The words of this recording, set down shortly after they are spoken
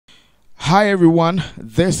Hi everyone,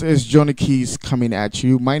 this is Johnny Keys coming at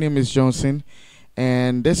you. My name is Johnson,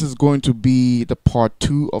 and this is going to be the part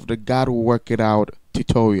 2 of the God Will Work It Out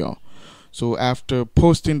tutorial. So after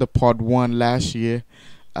posting the part 1 last year,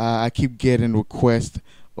 I keep getting requests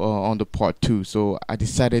on the part 2. So I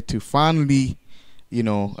decided to finally,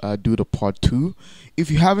 do the part 2. If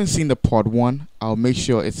you haven't seen the part 1, I'll make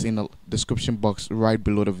sure it's in the description box right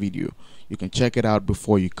below the video. You can check it out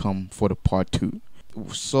before you come for the part 2.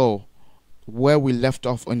 So where we left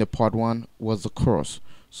off in the part 1 was the chorus.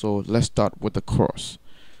 So let's start with the chorus.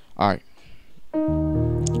 Alright.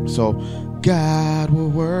 So God will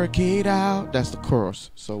work it out. That's the chorus.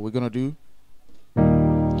 So we're gonna do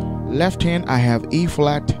left hand. I have E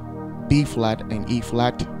flat, B flat, and E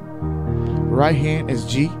flat. Right hand is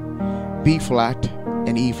G, B flat,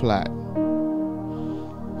 and E flat.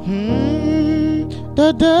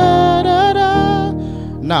 Da, da, da, da.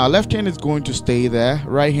 Now left hand is going to stay there,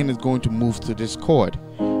 right hand is going to move to this chord.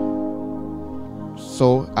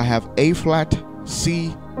 So I have A flat,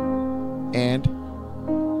 C, and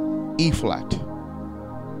E flat.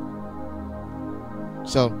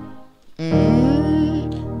 So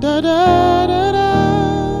da, da, da,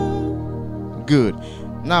 da. Good.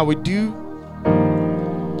 Now we do,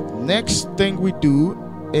 next thing we do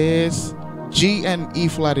is G and E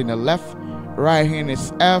flat in the left, right hand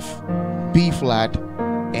is F, B flat,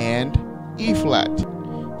 and E flat.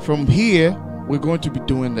 From here we're going to be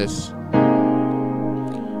doing this.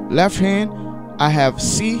 Left hand I have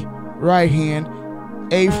C, right hand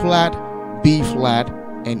A flat, B flat,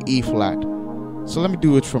 and E flat. So let me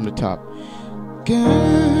do it from the top.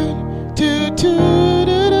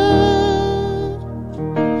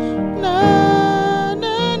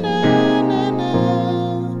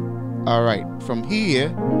 Alright, from here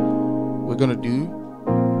we're gonna do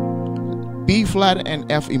B flat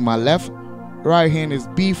and F in my left, right hand is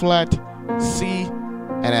B flat, C,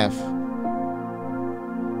 and F.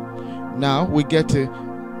 Now we get to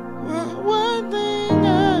one thing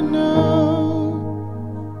I know.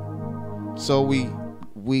 So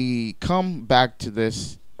we come back to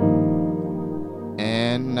this,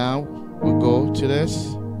 and now we go to this.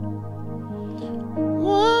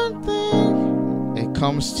 One thing. It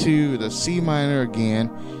comes to the C minor again.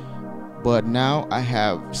 But now I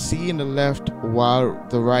have C in the left while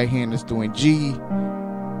the right hand is doing G,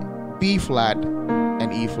 B flat,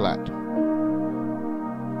 and E flat.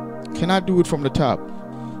 Can I do it from the top?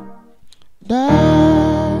 Da,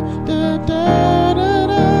 da, da, da,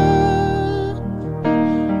 da.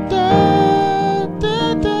 Da,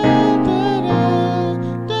 da, da,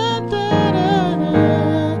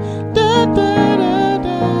 da, da,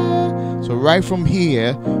 da. So right from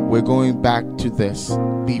here, we're going back to this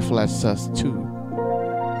B flat sus2,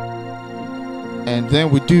 and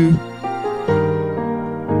then we do,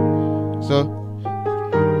 so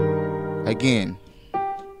again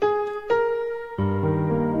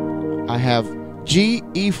I have G,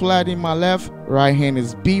 E flat in my left, right hand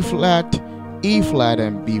is B flat, E flat,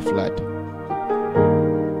 and B flat,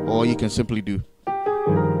 or you can simply do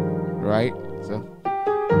right. So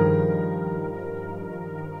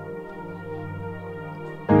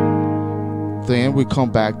then we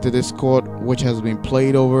come back to this chord, which has been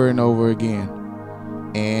played over and over again,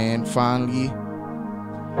 and finally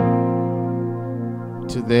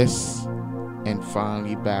to this, and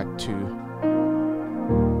finally back to.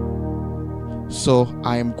 So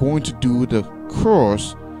I am going to do the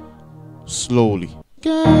chorus slowly.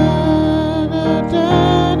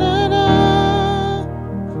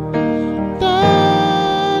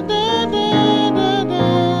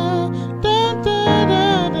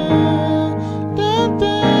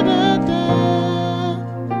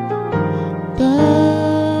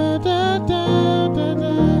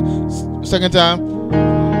 Second time.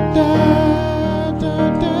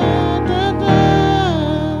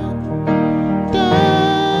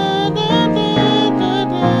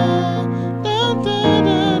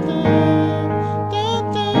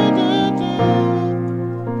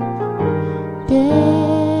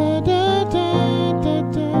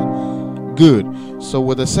 Good. So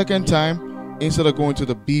with the second time, instead of going to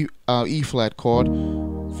the E flat chord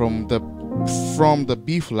from the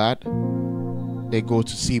B flat, they go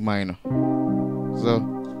to C minor. So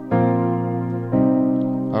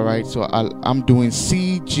alright, so I'm doing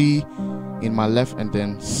C, G in my left, and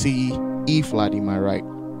then C, E flat in my right.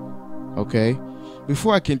 Okay,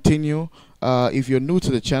 before I continue, if you're new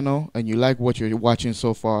to the channel and you like what you're watching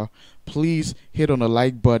so far, please hit on the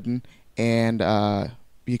like button, and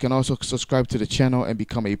you can also subscribe to the channel and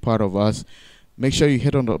become a part of us. Make sure you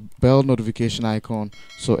hit on the bell notification icon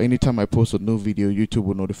so anytime I post a new video, YouTube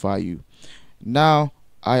will notify you. Now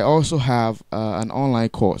I also have an online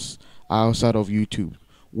course outside of YouTube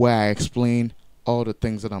where I explain all the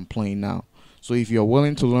things that I'm playing now. So if you're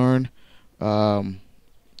willing to learn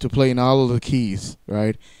to play in all of the keys,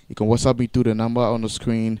 right, you can WhatsApp me through the number on the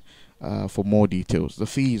screen for more details. The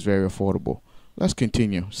fee is very affordable. Let's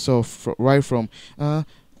continue. So right from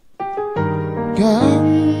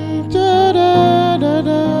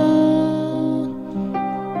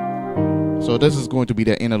so this is going to be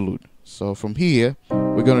the interlude. So from here,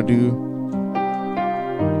 we're gonna do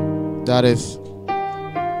that is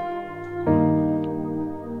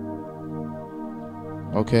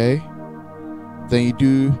okay. Then you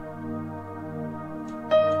do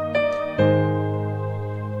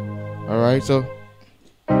all right. So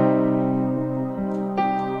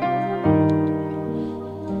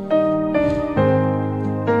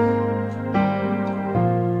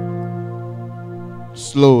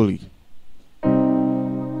slowly.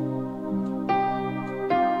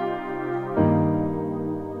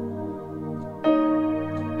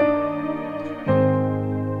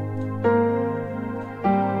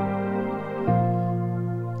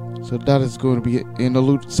 So that is going to be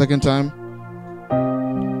interlude. Second time.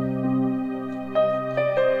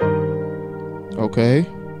 Okay.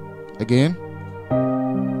 Again.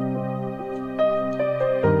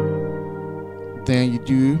 Then you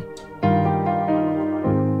do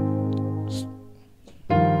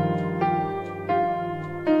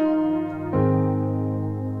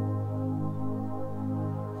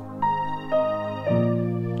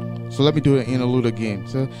so let me do the interlude again.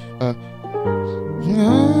 So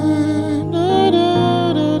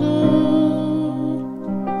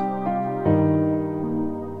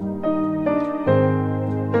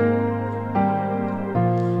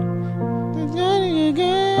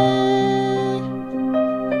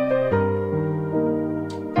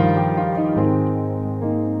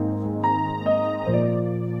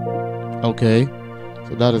okay,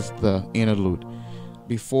 so that is the interlude.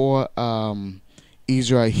 Before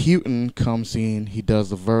Israel Houghton comes in, he does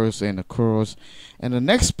the verse and the chorus, and the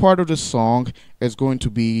next part of the song is going to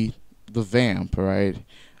be the vamp, right?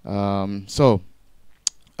 So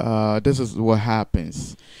this is what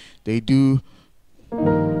happens. They do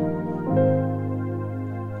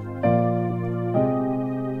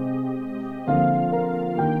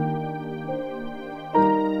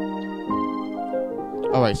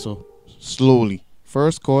all right, so slowly.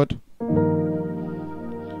 First chord.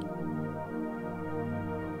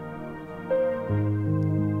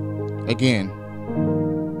 Again.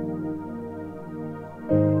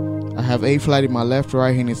 I have A flat in my left,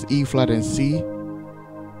 right hand is E flat and C.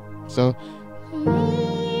 So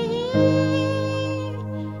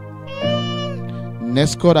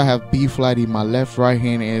next chord I have B flat in my left, right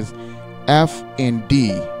hand is F and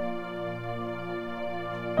D.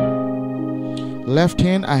 Left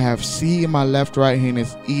hand I have C in my left, right hand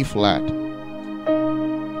is E flat.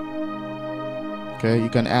 Okay, you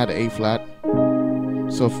can add A flat.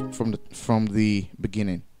 So from the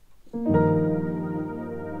beginning.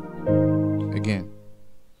 Again.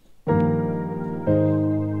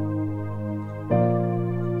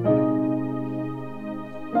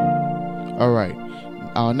 All right.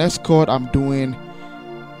 Our next chord I'm doing,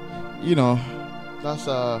 you know, that's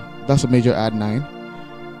a major add 9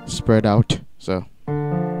 spread out. So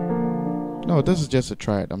no, this is just a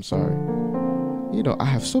triad. I'm sorry. You know, I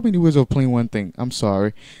have so many ways of playing one thing. I'm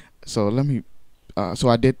sorry. So let me so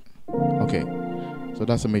I did okay. So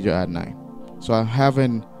that's a major add 9. So I'm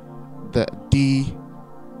having the D,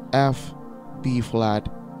 F, B flat,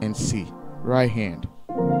 and C. Right hand.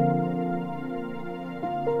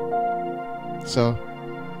 So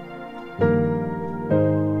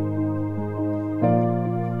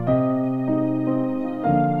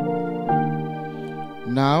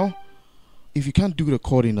now if you can't do the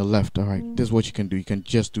chord in the left, all right, this is what you can do. You can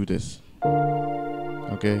just do this.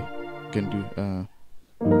 Okay, you can do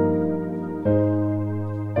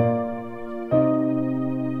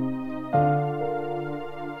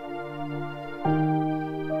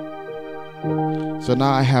so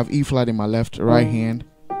now I have E flat in my left, right hand,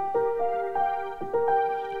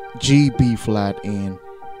 G, B flat, and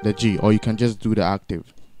the G, or you can just do the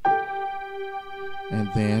octave.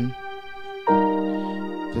 And then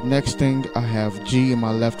the next thing I have G in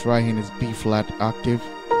my left, right hand is B flat octave.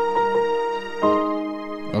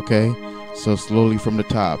 Okay, so slowly from the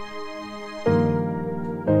top.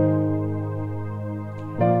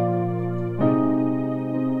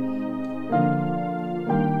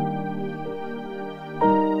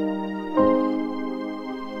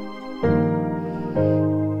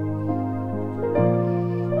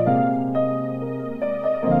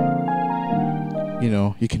 You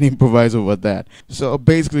know, you can can improvise over that. So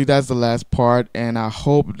basically that's the last part, and I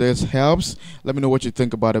hope this helps. Let me know what you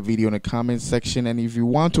think about the video in the comment section, and if you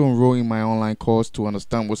want to enroll in my online course to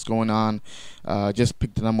understand what's going on, just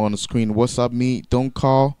pick the number on the screen. WhatsApp me. Don't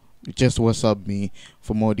call, just WhatsApp me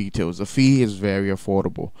for more details. The fee is very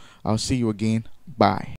affordable. I'll see you again. Bye.